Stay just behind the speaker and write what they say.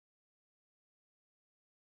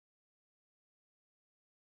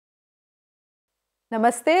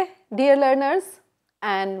Namaste, dear learners,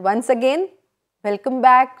 and once again, welcome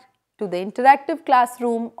back to the interactive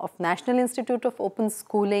classroom of National Institute of Open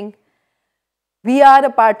Schooling. We are a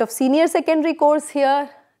part of senior secondary course here,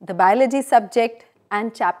 the biology subject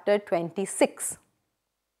and chapter 26.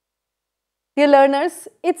 Dear learners,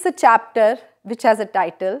 it's a chapter which has a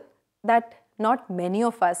title that not many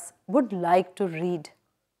of us would like to read.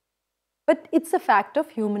 But it's a fact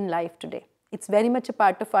of human life today. It's very much a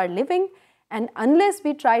part of our living, and unless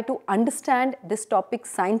we try to understand this topic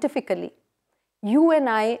scientifically, you and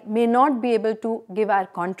I may not be able to give our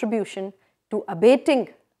contribution to abating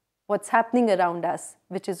what's happening around us,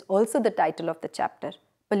 which is also the title of the chapter,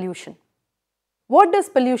 pollution. What does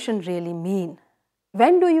pollution really mean?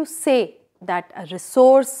 When do you say that a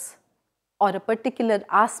resource or a particular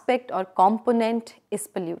aspect or component is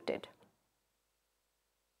polluted?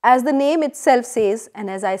 As the name itself says, and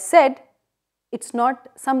as I said, it's not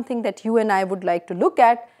something that you and I would like to look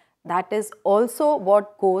at. That is also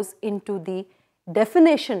what goes into the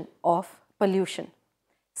definition of pollution.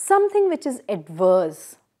 Something which is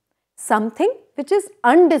adverse, something which is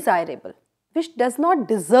undesirable, which does not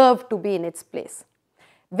deserve to be in its place.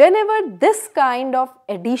 Whenever this kind of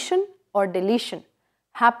addition or deletion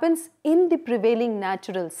happens in the prevailing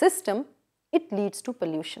natural system, it leads to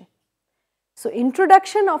pollution. So,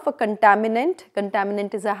 introduction of a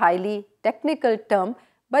contaminant is a highly technical term,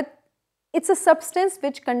 but it's a substance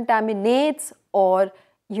which contaminates or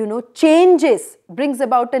changes, brings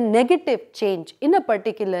about a negative change in a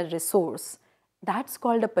particular resource. That's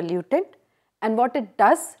called a pollutant, and what it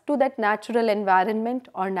does to that natural environment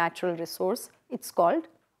or natural resource, it's called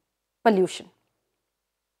pollution.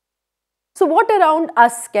 So, what around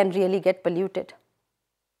us can really get polluted?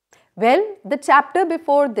 Well, the chapter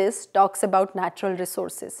before this talks about natural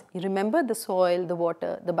resources. You remember the soil, the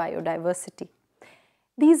water, the biodiversity.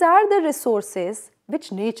 These are the resources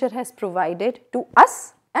which nature has provided to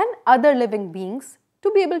us and other living beings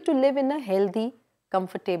to be able to live in a healthy,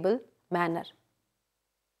 comfortable manner.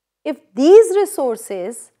 If these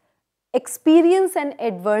resources experience an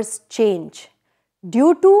adverse change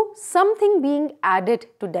due to something being added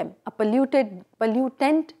to them, a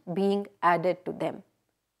pollutant being added to them,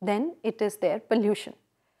 then it is their pollution.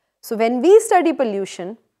 So, when we study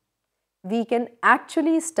pollution, we can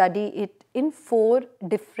actually study it in 4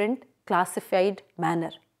 different classified manner.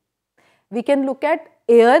 We can look at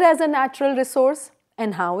air as a natural resource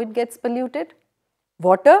and how it gets polluted.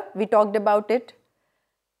 Water, we talked about it,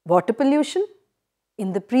 water pollution.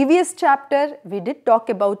 In the previous chapter, we did talk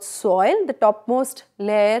about soil, the topmost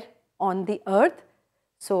layer on the earth.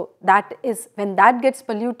 So, that is when that gets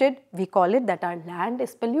polluted, we call it that our land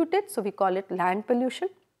is polluted. So, we call it land pollution.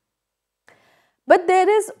 But there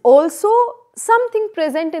is also something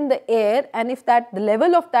present in the air, and if the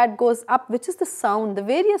level of that goes up, which is the sound, the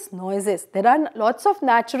various noises. There are lots of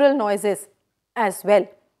natural noises as well.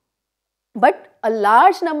 But a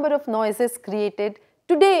large number of noises created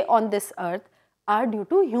today on this earth are due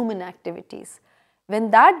to human activities.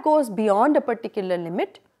 When that goes beyond a particular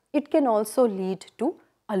limit, it can also lead to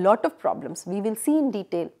a lot of problems. We will see in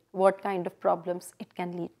detail what kind of problems it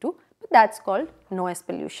can lead to, but that's called noise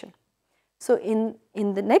pollution. So, in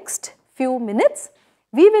the next few minutes,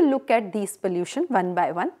 we will look at these pollution one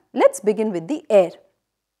by one. Let's begin with the air.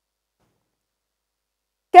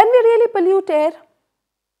 Can we really pollute air?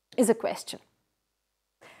 Is a question.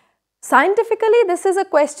 Scientifically, this is a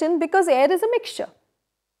question because air is a mixture.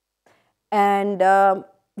 And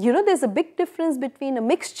there's a big difference between a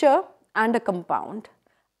mixture and a compound.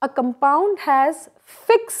 A compound has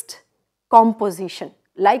fixed composition,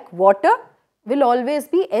 like water will always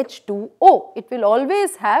be H2O. It will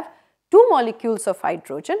always have 2 molecules of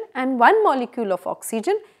hydrogen and 1 molecule of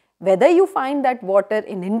oxygen, whether you find that water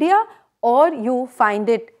in India or you find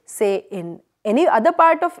it say in any other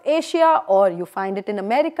part of Asia or you find it in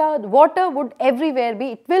America. Water would everywhere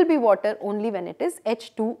be, it will be water only when it is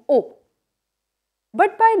H2O.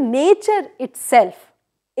 But by nature itself,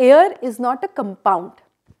 air is not a compound.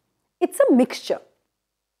 It's a mixture.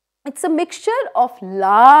 It's a mixture of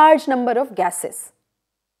large number of gases.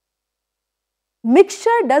 Mixture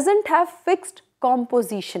doesn't have fixed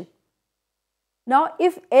composition. Now,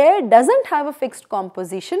 if air doesn't have a fixed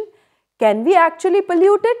composition, can we actually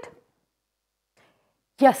pollute it?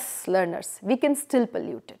 Yes, learners, we can still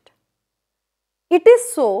pollute it. It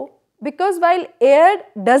is so because while air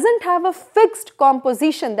doesn't have a fixed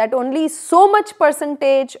composition that only so much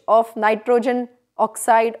percentage of nitrogen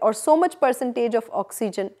oxide or so much percentage of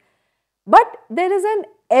oxygen, but there is an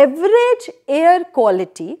average air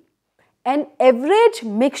quality, an average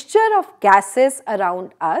mixture of gases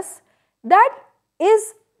around us that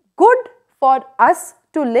is good for us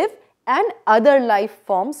to live and other life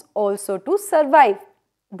forms also to survive.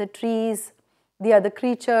 The trees, the other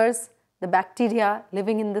creatures, the bacteria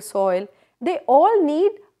living in the soil, they all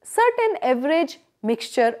need certain average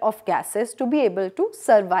mixture of gases to be able to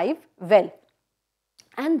survive well.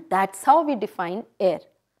 And that's how we define air.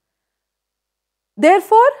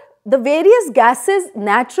 Therefore, the various gases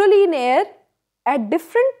naturally in air at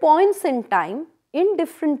different points in time, in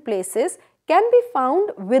different places, can be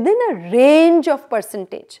found within a range of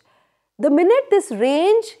percentage. The minute this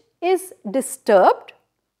range is disturbed,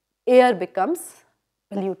 air becomes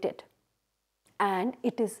polluted, and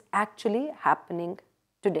it is actually happening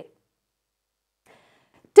today.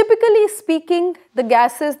 Typically speaking, the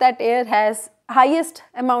gases that air has, highest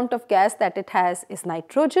amount of gas that it has is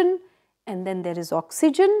nitrogen, and then there is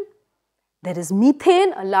oxygen, there is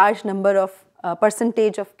methane, a large number of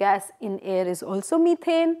percentage of gas in air is also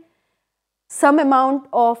methane. Some amount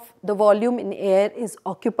of the volume in air is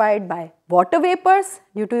occupied by water vapors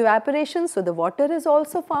due to evaporation, so the water is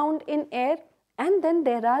also found in air. And then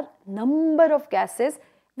there are number of gases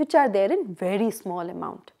which are there in very small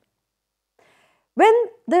amount. When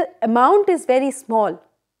the amount is very small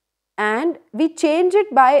and we change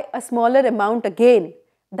it by a smaller amount again,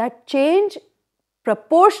 that change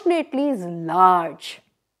proportionately is large,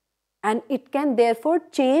 and it can therefore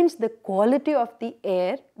change the quality of the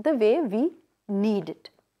air the way we need it.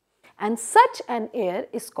 And such an air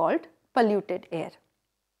is called polluted air.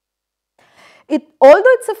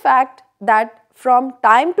 Although it's a fact that from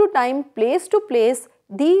time to time, place to place,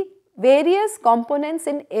 the various components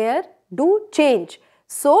in air do change.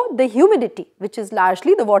 So, the humidity, which is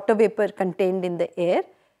largely the water vapor contained in the air,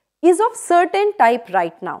 is of certain type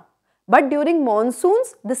right now. But during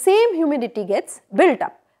monsoons, the same humidity gets built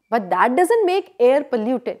up. But that doesn't make air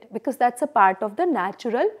polluted, because that's a part of the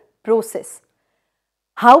natural process.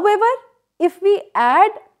 However, if we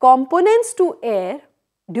add components to air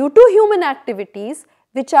due to human activities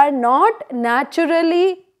which are not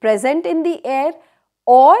naturally present in the air,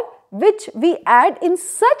 or which we add in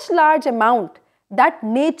such large amount that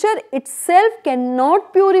nature itself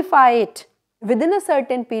cannot purify it within a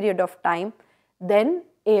certain period of time, then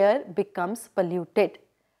air becomes polluted.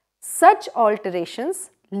 Such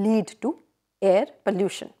alterations lead to air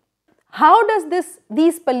pollution. How does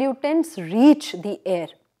these pollutants reach the air?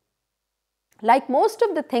 Like most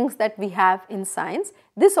of the things that we have in science,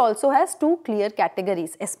 this also has two clear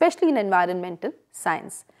categories, especially in environmental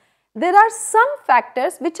science. There are some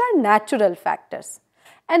factors which are natural factors,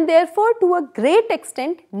 and therefore to a great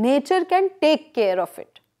extent nature can take care of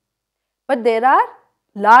it. But there are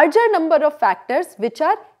larger number of factors which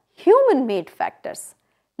are human made factors.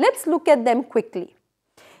 Let's look at them quickly.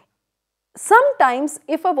 Sometimes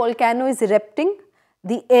if a volcano is erupting,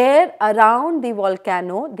 the air around the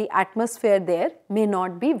volcano, the atmosphere there may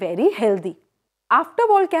not be very healthy. After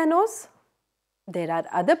volcanoes, there are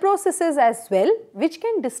other processes as well which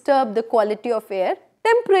can disturb the quality of air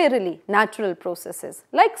temporarily, natural processes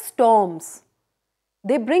like storms.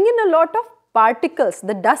 They bring in a lot of particles,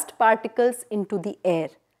 the dust particles into the air,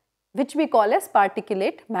 which we call as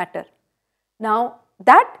particulate matter. Now,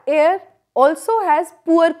 that air also has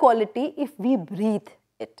poor quality if we breathe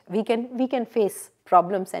it. We can face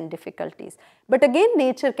problems and difficulties. But again,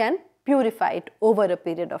 nature can purify it over a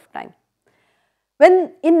period of time.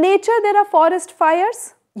 When in nature there are forest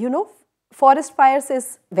fires, forest fires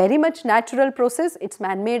is very much natural process, it's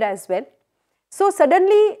man-made as well. So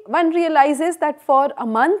suddenly one realizes that for a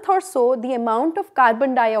month or so, the amount of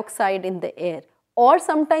carbon dioxide in the air, or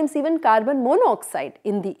sometimes even carbon monoxide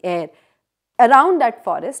in the air around that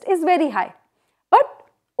forest is very high. But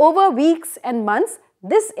over weeks and months,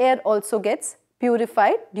 this air also gets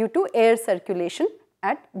purified due to air circulation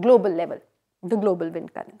at global level, the global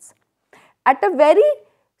wind currents. At a very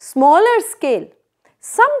smaller scale,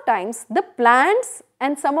 sometimes the plants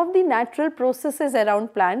and some of the natural processes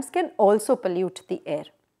around plants can also pollute the air.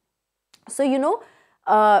 So,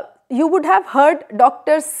 you would have heard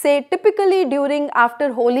doctors say typically during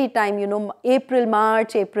after Holi time, April,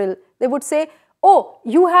 March, April, they would say, oh,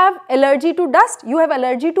 you have allergy to dust, you have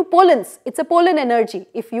allergy to pollens, it's a pollen allergy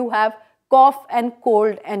if you have cough and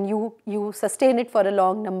cold and you sustain it for a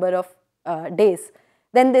long number of days.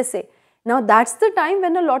 Then they say, now that's the time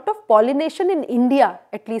when a lot of pollination in India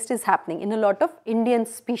at least is happening, in a lot of Indian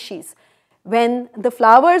species. When the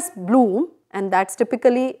flowers bloom, and that's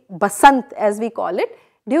typically Basant as we call it,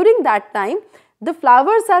 during that time the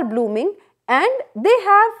flowers are blooming and they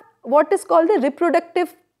have what is called the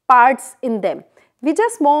reproductive parts in them, which are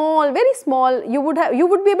small, very small. You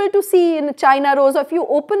would be able to see in China rose, if you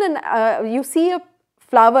open and you see a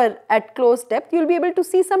flower at close depth, you will be able to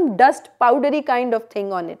see some dust, powdery kind of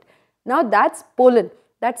thing on it. Now that's pollen,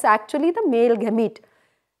 that's actually the male gamete.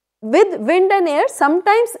 With wind and air,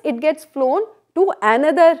 sometimes it gets flown to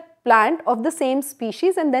another plant of the same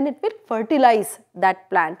species, and then it will fertilize that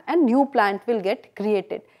plant and new plant will get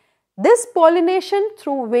created. This pollination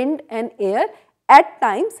through wind and air at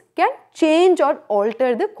times can change or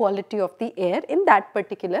alter the quality of the air in that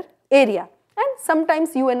particular area, and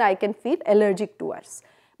sometimes you and I can feel allergic to us.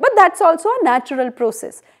 But that is also a natural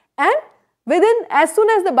process, and as soon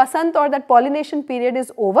as the basant or that pollination period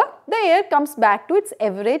is over, the air comes back to its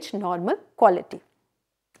average normal quality.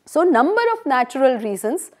 So, number of natural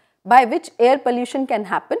reasons by which air pollution can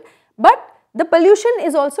happen, but the pollution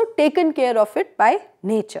is also taken care of it by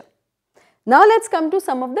nature. Now, let us come to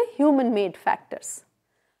some of the human made factors.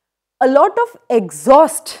 A lot of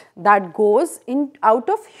exhaust that goes out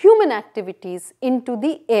of human activities into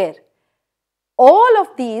the air. All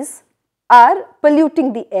of these are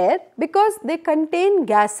polluting the air because they contain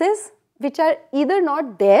gases which are either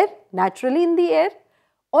not there naturally in the air,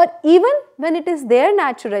 or even when it is there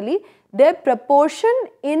naturally, their proportion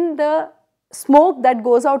in the smoke that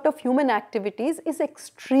goes out of human activities is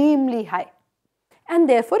extremely high, and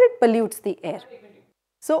therefore it pollutes the air.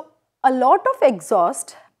 So, a lot of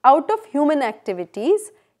exhaust out of human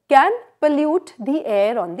activities can pollute the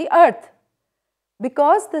air on the earth,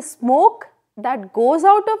 because the smoke that goes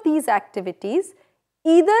out of these activities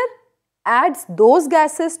either adds those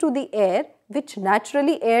gases to the air which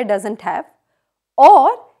naturally air does not have,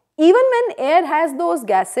 or even when air has those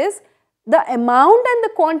gases, the amount and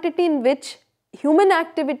the quantity in which human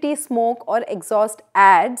activity smoke or exhaust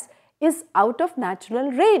adds is out of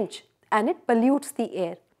natural range and it pollutes the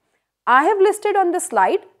air. I have listed on the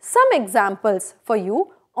slide some examples for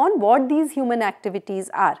you on what these human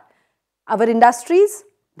activities are. Our industries,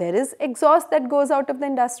 there is exhaust that goes out of the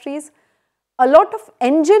industries. A lot of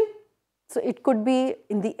engine, so it could be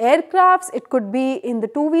in the aircrafts, it could be in the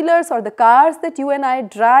two-wheelers or the cars that you and I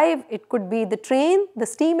drive, it could be the train, the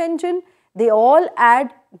steam engine. They all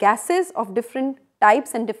add gases of different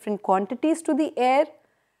types and different quantities to the air.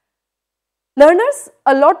 Learners,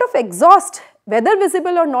 a lot of exhaust, whether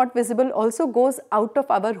visible or not visible, also goes out of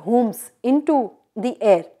our homes into the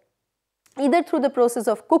air, either through the process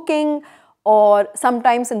of cooking or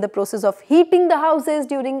sometimes in the process of heating the houses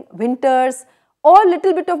during winters, or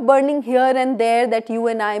little bit of burning here and there that you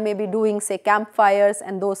and I may be doing, say campfires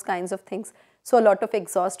and those kinds of things. So, a lot of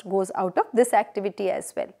exhaust goes out of this activity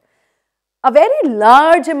as well. A very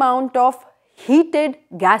large amount of heated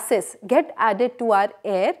gases get added to our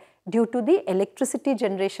air due to the electricity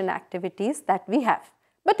generation activities that we have.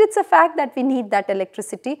 But it is a fact that we need that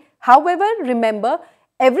electricity. However, remember,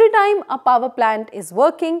 every time a power plant is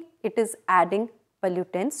working, it is adding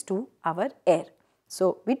pollutants to our air.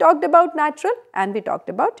 So, we talked about natural and we talked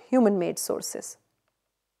about human made sources.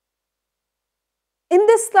 In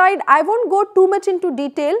this slide, I won't go too much into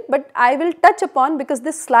detail, but I will touch upon, because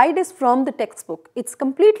this slide is from the textbook. It is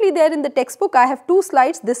completely there in the textbook. I have two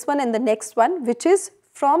slides, this one and the next one, which is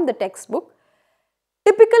from the textbook,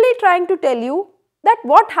 typically trying to tell you that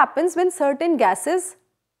what happens when certain gases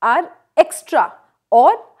are extra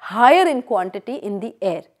or higher in quantity in the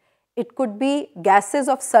air. It could be gases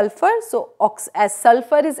of sulfur. So, as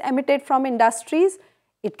sulfur is emitted from industries,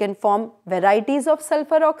 it can form varieties of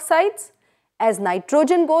sulfur oxides. As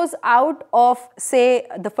nitrogen goes out of, say,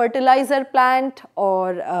 the fertilizer plant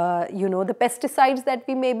or the pesticides that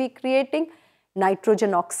we may be creating,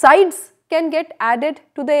 nitrogen oxides can get added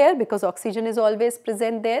to the air because oxygen is always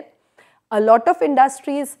present there. A lot of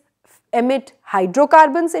industries emit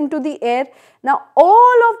hydrocarbons into the air. Now,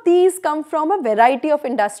 all of these come from a variety of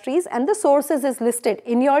industries, and the sources is listed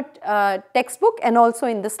in your textbook and also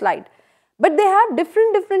in the slide. But they have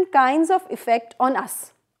different kinds of effect on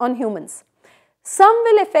us, on humans. Some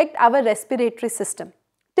will affect our respiratory system.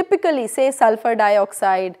 Typically, say sulfur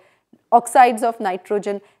dioxide, oxides of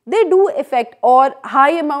nitrogen, they do affect, or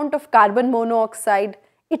high amount of carbon monoxide,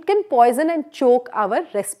 it can poison and choke our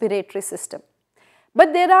respiratory system.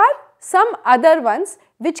 But there are some other ones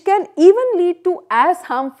which can even lead to as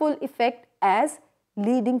harmful effect as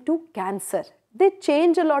leading to cancer. They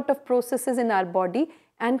change a lot of processes in our body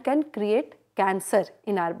and can create cancer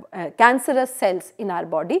in our cancerous cells in our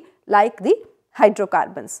body, like the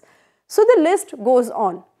hydrocarbons. So, the list goes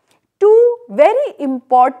on. Two very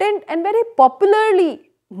important and very popularly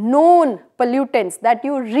known pollutants that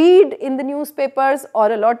you read in the newspapers,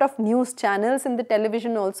 or a lot of news channels in the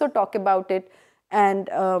television also talk about it, and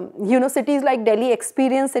cities like Delhi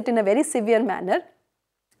experience it in a very severe manner,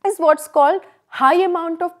 is what's called high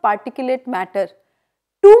amount of particulate matter,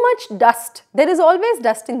 too much dust, there is always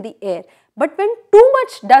dust in the air, but when too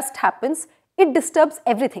much dust happens, it disturbs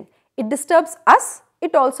everything. It disturbs us,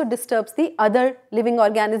 it also disturbs the other living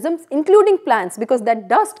organisms including plants, because that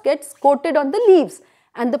dust gets coated on the leaves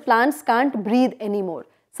and the plants can't breathe anymore.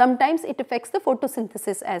 Sometimes it affects the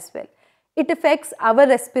photosynthesis as well. It affects our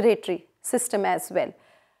respiratory system as well.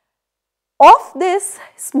 Of this,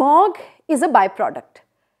 smog is a byproduct.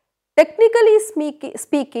 Technically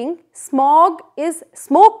speaking, smog is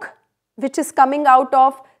smoke which is coming out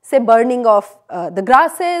of, say, burning of the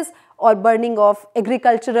grasses or burning of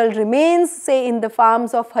agricultural remains, say in the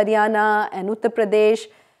farms of Haryana and Uttar Pradesh.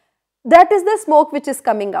 That is the smoke which is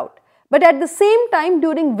coming out. But at the same time,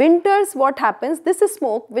 during winters, what happens? This is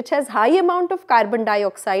smoke which has high amount of carbon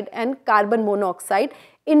dioxide and carbon monoxide.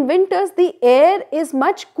 In winters, the air is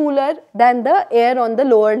much cooler than the air on the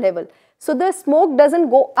lower level. So the smoke doesn't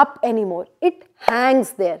go up anymore. It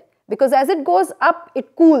hangs there, because as it goes up,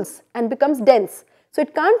 it cools and becomes dense. So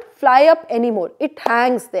it can't fly up anymore. It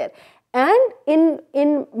hangs there. And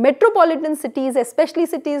in metropolitan cities, especially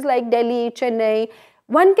cities like Delhi, Chennai,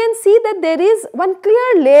 one can see that there is one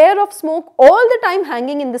clear layer of smoke all the time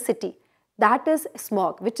hanging in the city. That is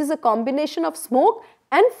smog, which is a combination of smoke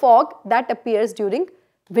and fog that appears during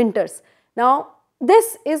winters. Now,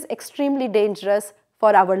 this is extremely dangerous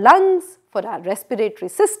for our lungs, for our respiratory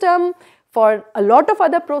system, for a lot of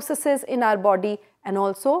other processes in our body, and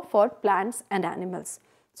also for plants and animals.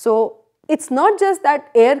 So, it's not just that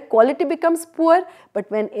air quality becomes poor, but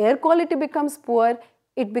when air quality becomes poor,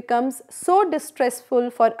 it becomes so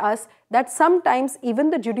distressful for us that sometimes even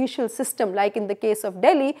the judicial system, like in the case of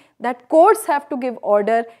Delhi, that courts have to give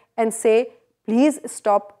order and say, please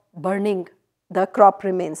stop burning the crop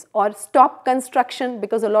remains or stop construction,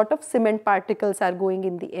 because a lot of cement particles are going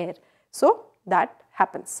in the air. So that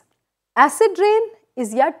happens. Acid rain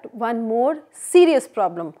is yet one more serious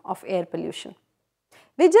problem of air pollution.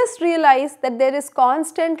 We just realized that there is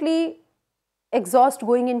constantly exhaust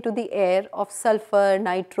going into the air of sulfur,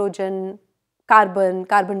 nitrogen, carbon,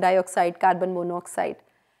 carbon dioxide, carbon monoxide.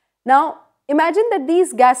 Now, imagine that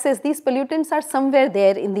these gases, these pollutants are somewhere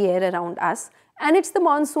there in the air around us, and it's the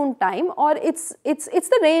monsoon time, or it's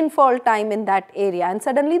the rainfall time in that area, and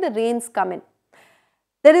suddenly the rains come in.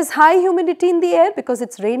 There is high humidity in the air because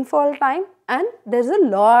it's rainfall time, and there is a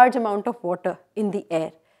large amount of water in the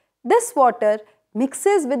air. This water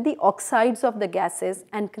mixes with the oxides of the gases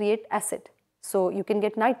and create acid. So you can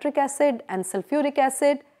get nitric acid and sulfuric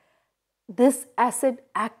acid. This acid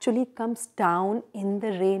actually comes down in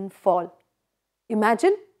the rainfall.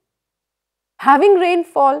 Imagine having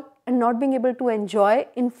rainfall and not being able to enjoy.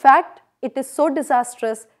 In fact, it is so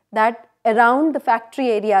disastrous that around the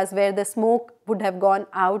factory areas where the smoke would have gone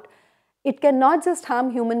out, it can not just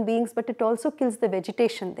harm human beings, but it also kills the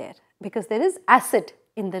vegetation there, because there is acid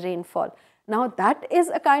in the rainfall. Now that is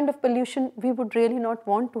a kind of pollution we would really not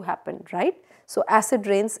want to happen, right? So acid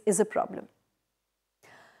rains is a problem.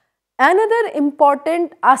 Another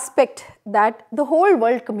important aspect that the whole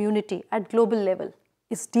world community at global level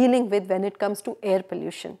is dealing with when it comes to air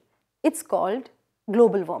pollution, it's called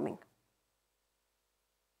global warming.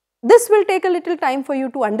 This will take a little time for you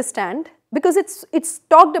to understand, because it's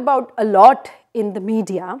talked about a lot in the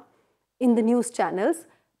media, in the news channels,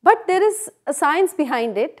 but there is a science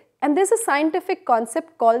behind it, and there's a scientific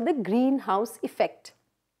concept called the greenhouse effect.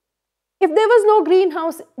 If there was no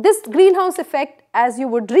greenhouse, this greenhouse effect, as you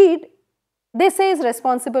would read, they say is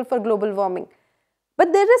responsible for global warming.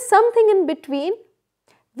 But there is something in between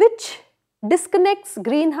which disconnects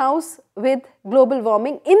greenhouse with global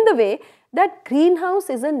warming in the way that greenhouse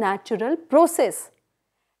is a natural process.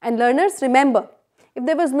 And learners, remember, if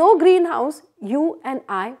there was no greenhouse, you and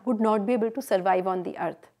I would not be able to survive on the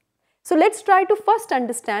earth. So let's try to first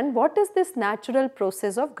understand what is this natural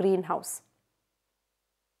process of greenhouse.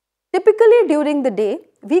 Typically during the day,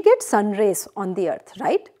 we get sun rays on the earth,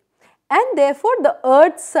 right? And therefore the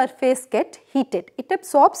earth's surface gets heated. It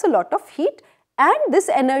absorbs a lot of heat, and this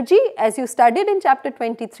energy, as you studied in chapter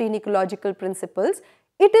 23 in ecological principles,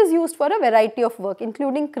 it is used for a variety of work,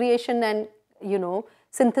 including creation and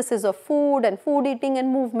synthesis of food and food eating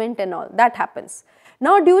and movement and all that happens.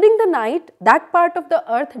 Now during the night, that part of the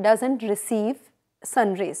earth doesn't receive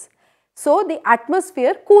sun rays. So the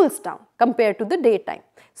atmosphere cools down compared to the daytime.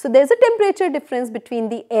 So there is a temperature difference between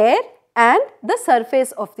the air and the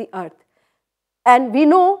surface of the earth. And we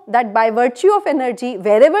know that by virtue of energy,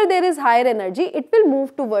 wherever there is higher energy, it will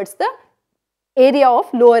move towards the area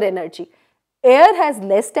of lower energy. Air has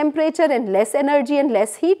less temperature and less energy and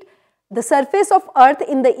less heat. The surface of earth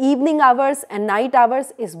in the evening hours and night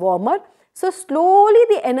hours is warmer. So slowly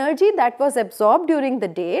the energy that was absorbed during the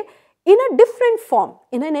day in a different form,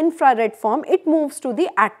 in an infrared form, it moves to the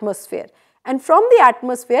atmosphere. And from the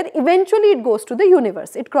atmosphere, eventually it goes to the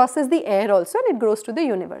universe. It crosses the air also and it goes to the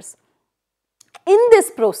universe. In this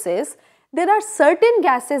process, there are certain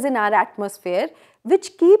gases in our atmosphere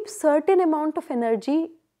which keep certain amount of energy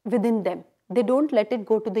within them. They don't let it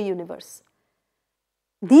go to the universe.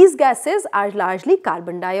 These gases are largely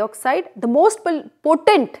carbon dioxide. The most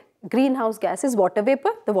potent greenhouse gas is water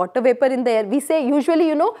vapor. The water vapor in the air, we say usually,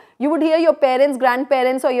 you would hear your parents,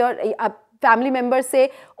 grandparents or your family members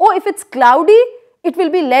say, oh, if it's cloudy, it will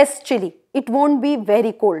be less chilly. It won't be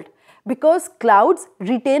very cold, because clouds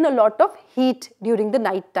retain a lot of heat during the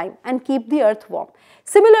night time and keep the earth warm.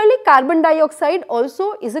 Similarly, carbon dioxide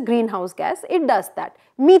also is a greenhouse gas. It does that.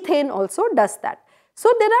 Methane also does that.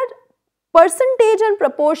 So, there are percentage and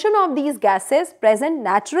proportion of these gases present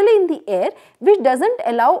naturally in the air, which doesn't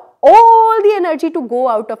allow all the energy to go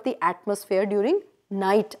out of the atmosphere during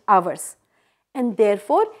night hours. And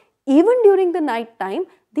therefore, even during the night time,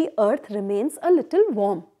 the earth remains a little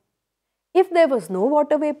warm. If there was no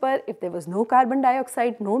water vapor, if there was no carbon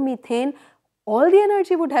dioxide, no methane, all the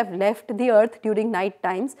energy would have left the earth during night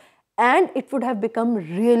times and it would have become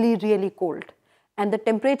really, really cold. And the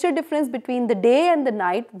temperature difference between the day and the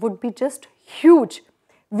night would be just huge.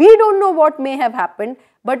 We don't know what may have happened,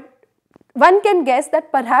 but one can guess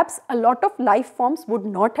that perhaps a lot of life forms would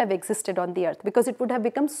not have existed on the earth, because it would have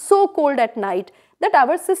become so cold at night that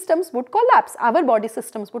our systems would collapse, our body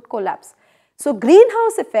systems would collapse. So,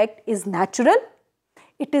 greenhouse effect is natural.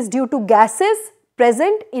 It is due to gases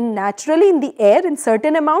present naturally in the air in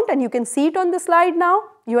certain amount, and you can see it on the slide now,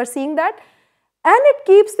 you are seeing that. And it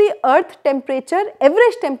keeps the earth temperature,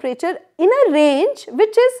 average temperature, in a range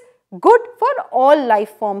which is good for all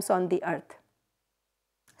life forms on the earth.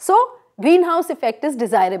 So, greenhouse effect is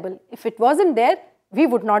desirable. If it wasn't there, we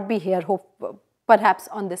would not be here perhaps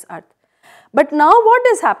on this earth. But now what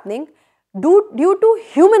is happening? Due to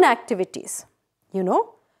human activities, due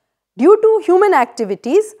to human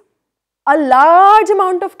activities, a large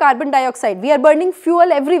amount of carbon dioxide, we are burning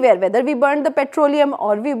fuel everywhere, whether we burn the petroleum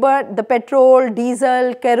or we burn the petrol,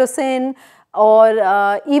 diesel, kerosene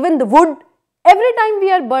or even the wood. Every time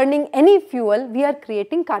we are burning any fuel, we are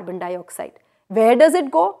creating carbon dioxide. Where does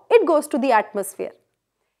it go? It goes to the atmosphere.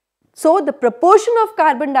 So, the proportion of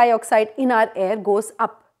carbon dioxide in our air goes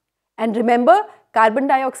up. And remember, carbon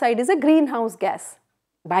dioxide is a greenhouse gas.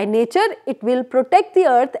 By nature, it will protect the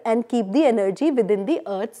earth and keep the energy within the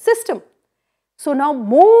earth system. So, now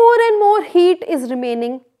more and more heat is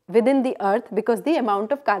remaining within the earth because the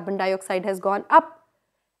amount of carbon dioxide has gone up,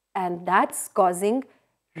 and that's causing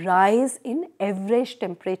rise in average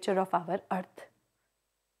temperature of our earth.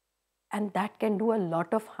 And that can do a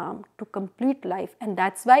lot of harm to complete life, and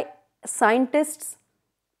that's why scientists,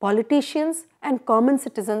 politicians and common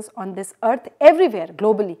citizens on this earth everywhere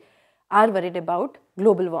globally are worried about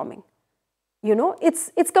global warming.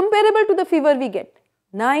 It's comparable to the fever we get.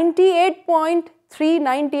 98.3,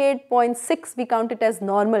 98.6 we count it as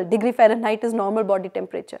normal, degree Fahrenheit is normal body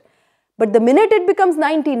temperature. But the minute it becomes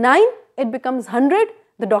 99, it becomes 100,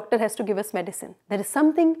 the doctor has to give us medicine. There is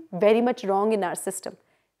something very much wrong in our system.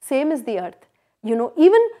 Same as the earth.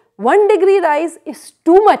 Even 1 degree rise is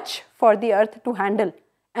too much for the earth to handle.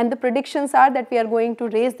 And the predictions are that we are going to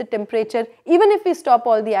raise the temperature, even if we stop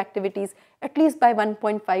all the activities, at least by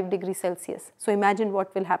 1.5 degrees Celsius. So, imagine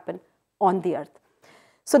what will happen on the earth.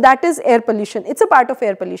 So, that is air pollution. It's a part of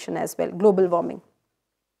air pollution as well, global warming.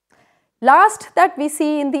 Last that we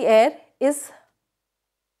see in the air is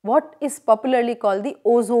what is popularly called the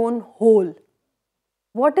ozone hole.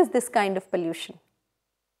 What is this kind of pollution?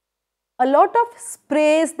 A lot of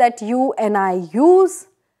sprays that you and I use,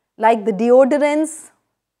 like the deodorants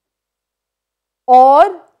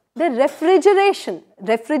or the refrigerator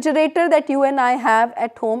that you and I have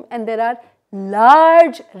at home, and there are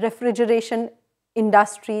large refrigeration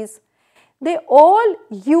industries, they all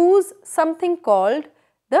use something called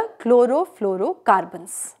the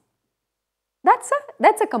chlorofluorocarbons. That's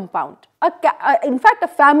a compound, in fact a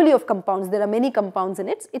family of compounds. There are many compounds in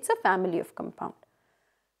it, it's a family of compound.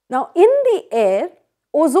 Now, in the air,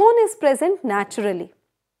 ozone is present naturally.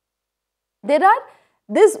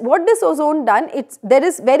 What this ozone done, there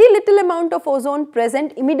is very little amount of ozone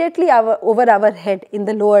present immediately over our head in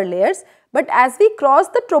the lower layers, but as we cross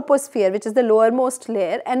the troposphere, which is the lowermost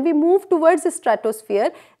layer, and we move towards the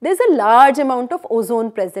stratosphere, there is a large amount of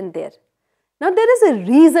ozone present there. Now, there is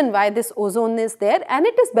a reason why this ozone is there, and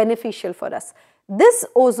it is beneficial for us. This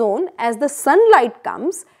ozone, as the sunlight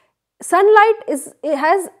comes, it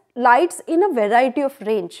has lights in a variety of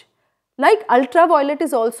range. Like ultraviolet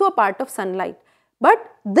is also a part of sunlight. But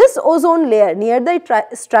this ozone layer near the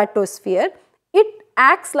stratosphere, it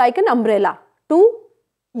acts like an umbrella to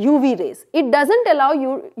UV rays. It does not allow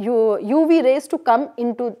UV rays to come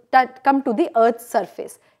to the Earth's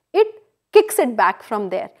surface. It kicks it back from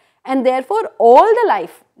there, and therefore all the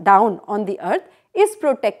life down on the Earth is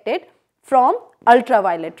protected from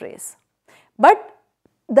ultraviolet rays. But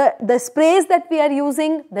the sprays that we are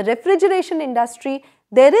using, the refrigeration industry,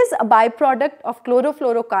 there is a byproduct of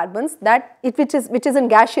chlorofluorocarbons which is in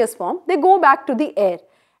gaseous form. They go back to the air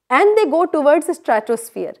and they go towards the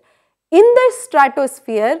stratosphere. In the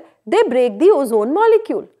stratosphere, they break the ozone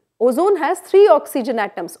molecule. Ozone has 3 oxygen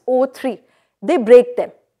atoms, O3. They break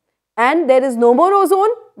them, and there is no more ozone,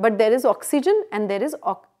 but there is oxygen, and there is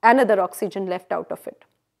another oxygen left out of it.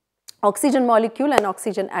 Oxygen molecule and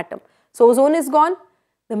oxygen atom. So ozone is gone.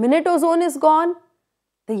 The minute ozone is gone,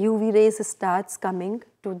 the UV rays starts coming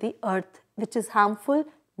to the Earth, which is harmful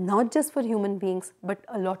not just for human beings, but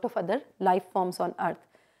a lot of other life forms on Earth.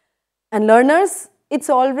 And learners, it's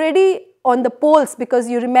already on the poles, because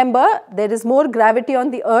you remember there is more gravity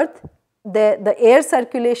on the Earth. The air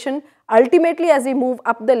circulation, ultimately as we move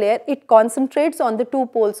up the layer, it concentrates on the 2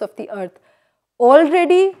 poles of the Earth.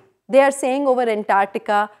 Already they are saying over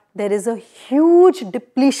Antarctica there is a huge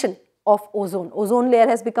depletion of ozone. Ozone layer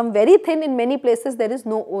has become very thin. In many places there is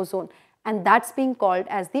no ozone, and that's being called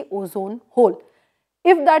as the ozone hole.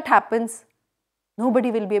 If that happens,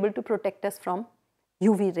 nobody will be able to protect us from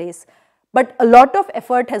UV rays. But a lot of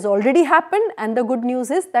effort has already happened, and the good news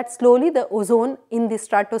is that slowly the ozone in the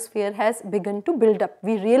stratosphere has begun to build up.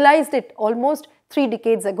 We realized it almost 3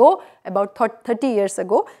 decades ago, about 30 years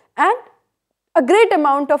ago, and a great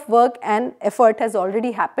amount of work and effort has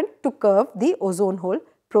already happened to curb the ozone hole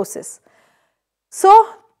process. So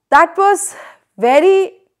that was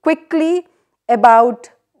very quickly about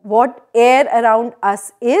what air around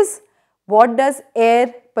us is, what does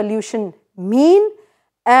air pollution mean,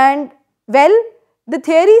 and well, the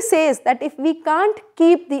theory says that if we can't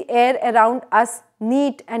keep the air around us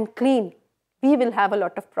neat and clean, we will have a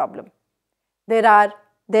lot of problem. There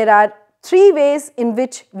are 3 ways in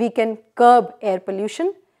which we can curb air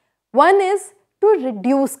pollution. One is to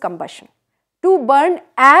reduce combustion, to burn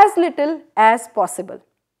as little as possible.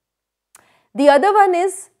 The other one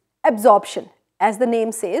is absorption, as the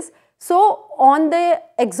name says. So on the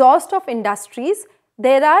exhaust of industries,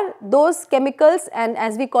 there are those chemicals, and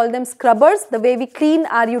as we call them scrubbers, the way we clean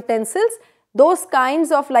our utensils, those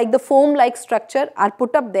kinds of like the foam like structure are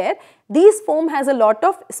put up there. These foam has a lot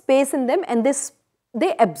of space in them, and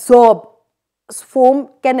they absorb, foam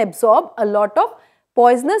can absorb a lot of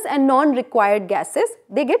poisonous and non-required gases.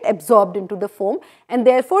 They get absorbed into the foam, and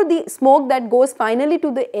therefore the smoke that goes finally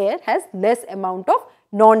to the air has less amount of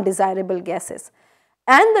non-desirable gases.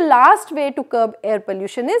 And the last way to curb air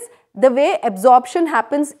pollution is the way absorption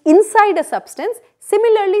happens inside a substance.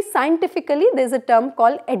 Similarly, scientifically, there is a term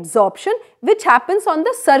called adsorption, which happens on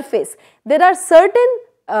the surface. There are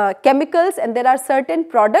certain chemicals and there are certain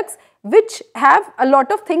products which have a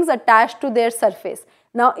lot of things attached to their surface.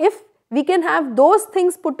 Now, if we can have those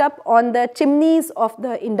things put up on the chimneys of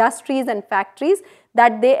the industries and factories,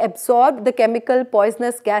 that they absorb the chemical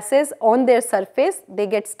poisonous gases on their surface, they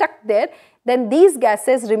get stuck there, then these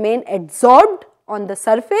gases remain adsorbed on the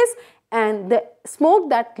surface, and the smoke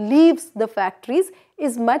that leaves the factories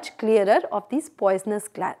is much clearer of these poisonous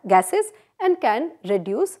gases and can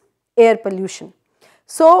reduce air pollution.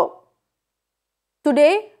 So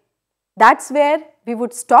today that's where we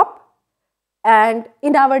would stop, and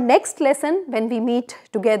in our next lesson when we meet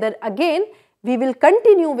together again, we will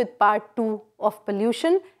continue with part 2 of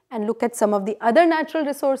pollution and look at some of the other natural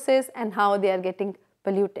resources and how they are getting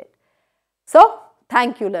polluted. So,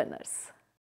 thank you learners.